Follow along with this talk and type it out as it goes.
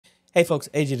Hey folks,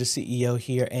 AJ the CEO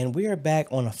here, and we are back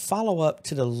on a follow-up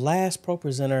to the last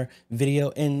Propresenter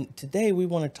video. And today we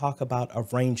want to talk about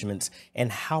arrangements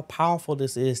and how powerful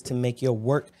this is to make your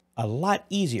work a lot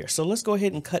easier. So let's go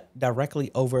ahead and cut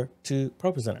directly over to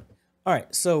Propresenter. All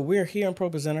right, so we're here in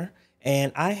Propresenter,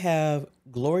 and I have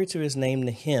glory to his name,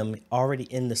 the hymn, already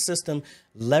in the system,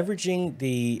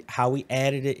 leveraging how we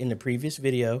added it in the previous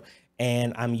video.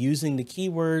 And I'm using the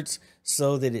keywords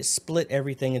so that it split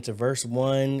everything into verse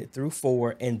 1 through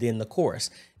 4 and then the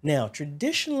chorus. Now,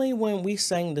 traditionally, when we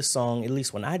sang the song, at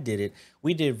least when I did it,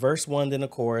 we did verse 1, then the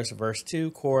chorus, verse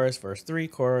 2, chorus, verse 3,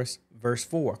 chorus, verse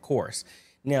 4, chorus.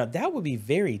 Now, that would be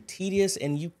very tedious,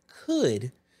 and you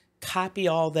could copy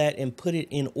all that and put it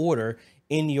in order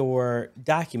in your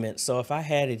document. So if I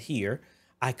had it here,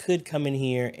 I could come in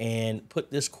here and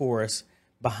put this chorus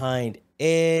behind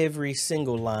every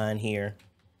single line here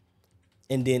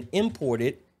and then import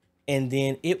it, and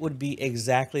then it would be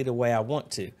exactly the way I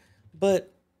want to.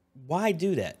 But why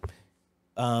do that?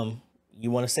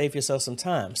 You want to save yourself some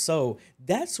time. So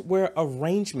that's where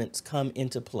arrangements come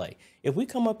into play. If we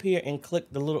come up here and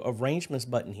click the little arrangements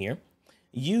button here,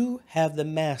 you have the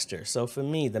master. So for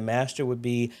me, the master would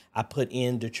be, I put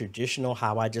in the traditional,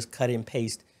 how I just cut and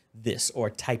paste this or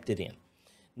typed it in.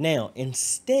 Now,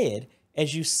 instead,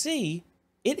 as you see,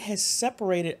 it has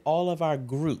separated all of our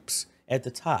groups at the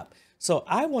top. So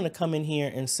I want to come in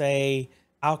here and say,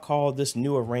 I'll call this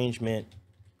new arrangement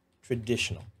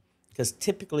traditional, because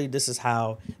typically this is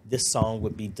how this song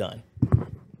would be done.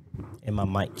 And my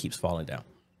mic keeps falling down.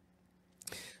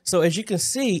 So as you can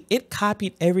see, it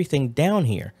copied everything down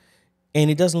here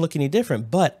and it doesn't look any different,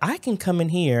 but I can come in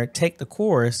here, take the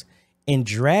chorus and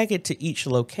drag it to each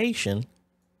location.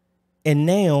 And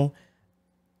now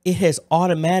it has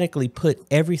automatically put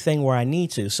everything where I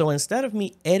need to. So instead of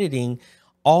me editing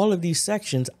all of these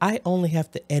sections, I only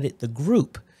have to edit the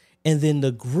group, and then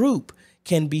the group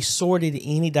can be sorted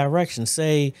in any direction.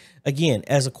 Say, again,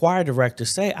 as a choir director,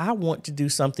 say I want to do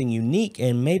something unique,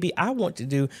 and maybe I want to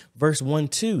do verse 1,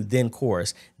 2, then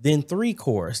chorus, then 3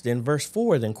 chorus, then verse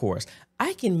 4, then chorus.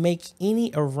 I can make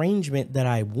any arrangement that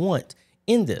I want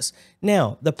in this.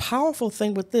 Now, the powerful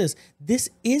thing with this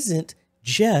isn't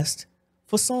just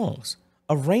for songs.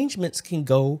 Arrangements can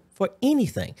go for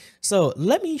anything. So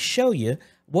let me show you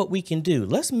what we can do.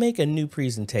 Let's make a new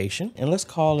presentation and let's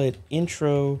call it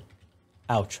intro,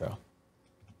 outro.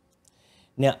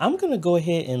 Now I'm going to go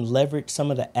ahead and leverage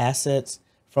some of the assets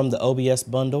from the OBS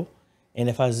bundle. And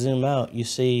if I zoom out, you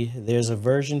see there's a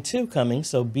version 2 coming.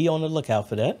 So be on the lookout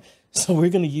for that. So we're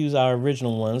going to use our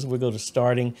original ones. We'll go to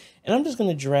starting, and I'm just going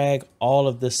to drag all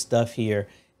of this stuff here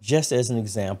just as an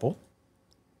example.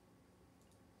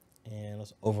 And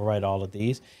let's overwrite all of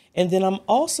these. And then I'm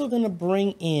also going to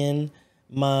bring in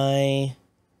my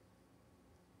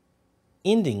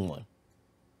ending one.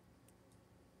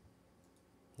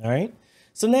 All right.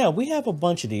 So now we have a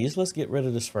bunch of these. Let's get rid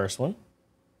of this first one.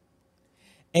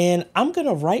 And I'm going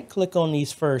to right click on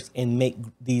these first and make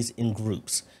these in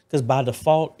groups, because by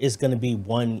default it's going to be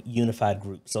one unified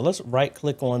group. So let's right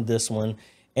click on this one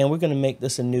and we're going to make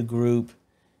this a new group.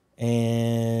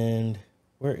 And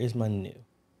where is my new?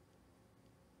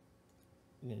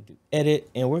 I'm going to do edit,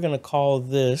 and we're going to call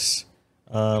this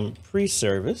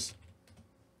pre-service.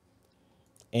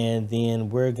 And then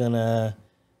we're going to,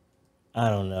 I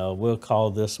don't know, we'll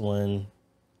call this one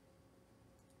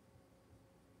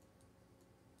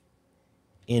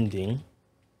ending.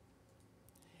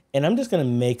 And I'm just going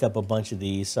to make up a bunch of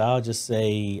these. So I'll just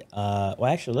say, well,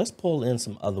 actually, let's pull in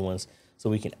some other ones so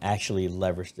we can actually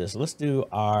leverage this. Let's do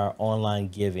our online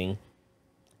giving.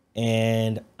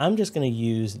 And I'm just going to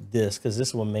use this because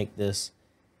this will make this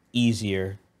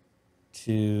easier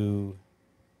to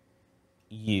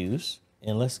use.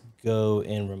 And let's go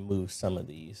and remove some of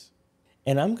these.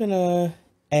 And I'm going to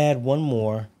add one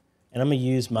more, and I'm going to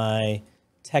use my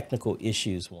technical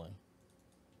issues one.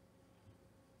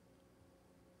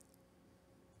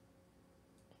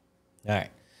 All right.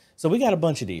 So we got a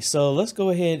bunch of these. So let's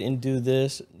go ahead and do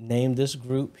this. Name this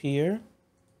group here.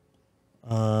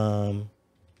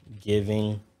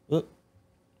 Giving,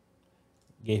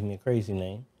 gave me a crazy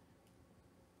name.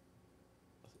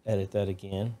 Let's edit that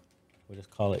again. We'll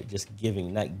just call it just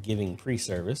giving, not giving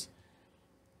pre-service.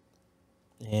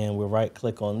 And we'll right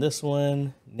click on this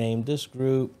one, name this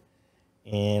group,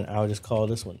 and I'll just call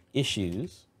this one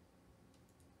issues.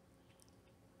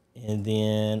 And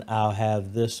then I'll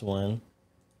have this one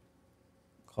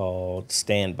called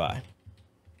standby.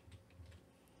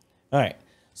 All right.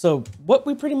 So what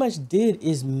we pretty much did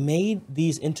is made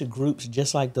these into groups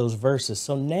just like those verses.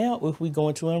 So now if we go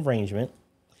into an arrangement,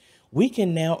 we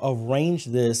can now arrange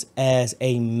this as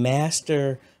a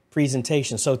master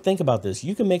presentation. So think about this.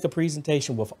 You can make a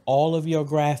presentation with all of your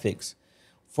graphics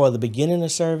for the beginning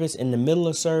of service, in the middle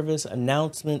of service,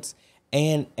 announcements,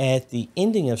 and at the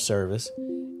ending of service.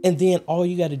 And then all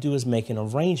you got to do is make an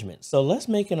arrangement. So let's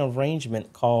make an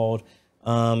arrangement called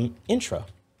intro.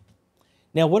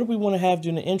 Now, what do we want to have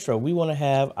during the intro? We want to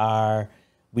have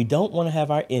we don't want to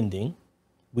have our ending.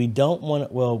 We don't want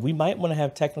to, well, we might want to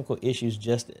have technical issues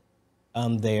just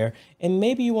there. And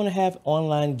maybe you want to have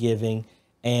online giving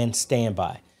and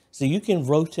standby. So you can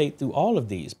rotate through all of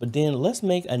these, but then let's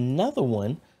make another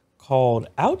one called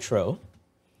outro.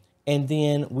 And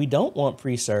then we don't want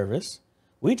pre-service.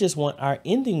 We just want our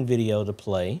ending video to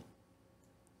play.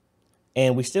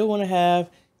 And we still want to have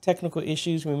technical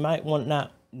issues. We might want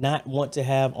not want to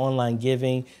have online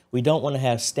giving. We don't want to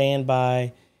have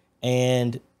standby.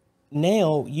 And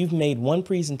now you've made one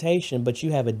presentation, but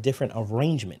you have a different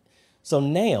arrangement. So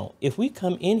now if we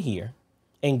come in here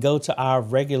and go to our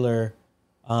regular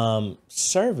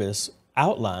service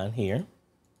outline here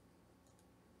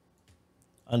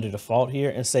under default here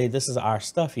and say, this is our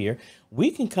stuff here,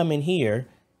 we can come in here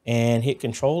and hit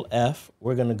Control F.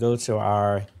 We're going to go to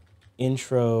our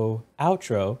intro,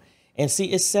 outro, and see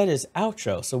it's set as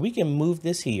outro. So we can move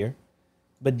this here,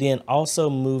 but then also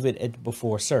move it at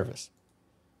before service.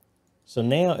 So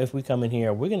now if we come in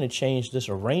here, we're going to change this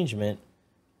arrangement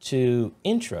to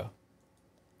intro.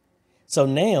 So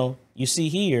now you see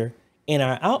here in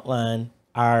our outline,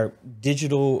 our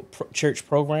digital church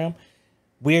program,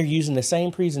 we're using the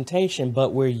same presentation,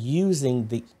 but we're using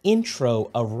the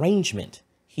intro arrangement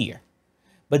here.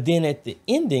 But then at the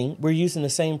ending, we're using the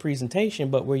same presentation,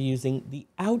 but we're using the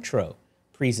outro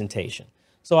presentation.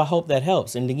 So I hope that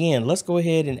helps. And again, let's go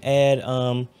ahead and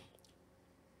add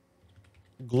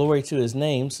glory to his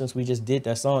name, since we just did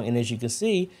that song. And as you can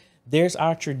see, there's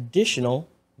our traditional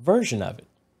version of it.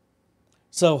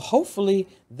 So hopefully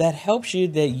that helps you,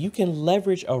 that you can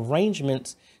leverage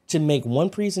arrangements to make one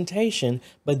presentation,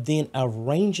 but then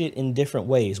arrange it in different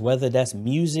ways, whether that's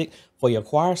music for your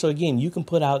choir. So again, you can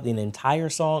put out an entire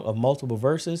song of multiple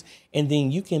verses, and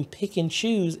then you can pick and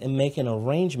choose and make an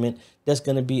arrangement that's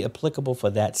going to be applicable for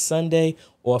that Sunday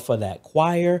or for that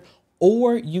choir.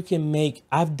 Or you can make,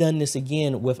 I've done this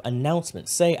again with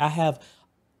announcements. Say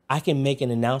I can make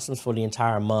an announcement for the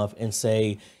entire month and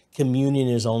say communion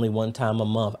is only one time a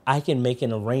month. I can make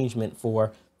an arrangement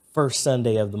for first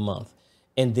Sunday of the month.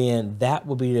 And then that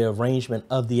will be the arrangement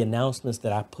of the announcements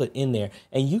that I put in there.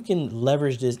 And you can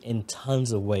leverage this in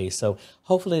tons of ways. So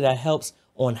hopefully that helps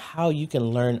on how you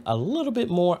can learn a little bit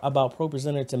more about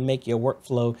Propresenter to make your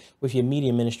workflow with your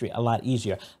media ministry a lot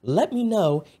easier. Let me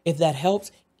know if that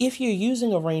helps. If you're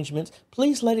using arrangements,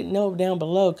 please let it know down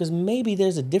below, because maybe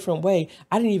there's a different way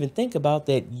I didn't even think about,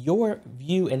 that your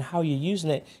view and how you're using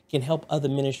it can help other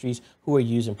ministries who are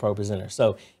using Propresenter.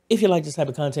 So if you like this type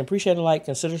of content, appreciate a like,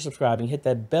 consider subscribing, hit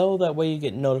that bell. That way you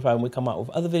get notified when we come out with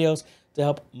other videos to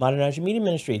help modernize your media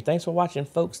ministry. Thanks for watching,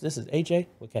 folks. This is AJ.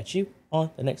 We'll catch you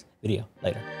on the next video.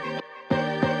 Later.